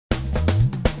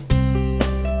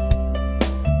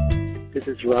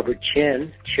This is Robert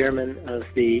Chen, Chairman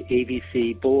of the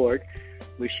ABC Board,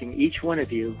 wishing each one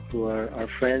of you who are our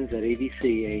friends at ABC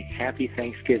a happy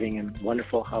Thanksgiving and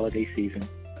wonderful holiday season.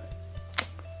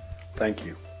 Thank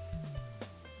you.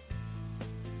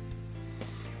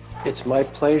 It's my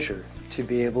pleasure to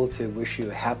be able to wish you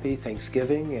a happy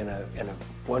Thanksgiving and a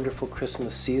wonderful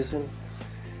Christmas season.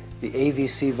 The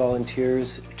AVC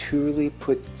volunteers truly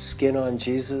put skin on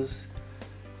Jesus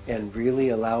and really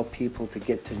allow people to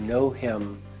get to know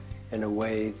Him in a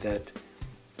way that,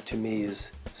 to me,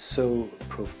 is so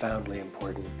profoundly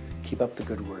important. Keep up the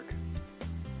good work.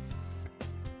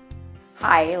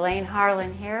 Hi, Elaine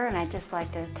Harlan here, and I'd just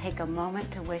like to take a moment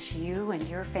to wish you and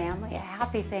your family a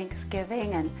happy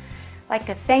Thanksgiving, and like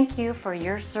to thank you for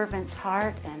your servant's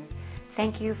heart, and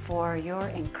thank you for your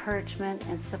encouragement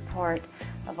and support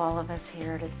of all of us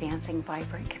here at Advancing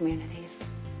Vibrant Communities.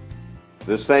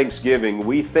 This Thanksgiving,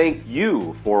 we thank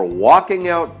you for walking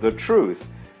out the truth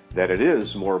that it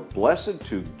is more blessed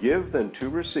to give than to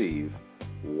receive,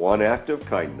 one act of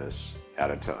kindness at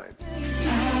a time.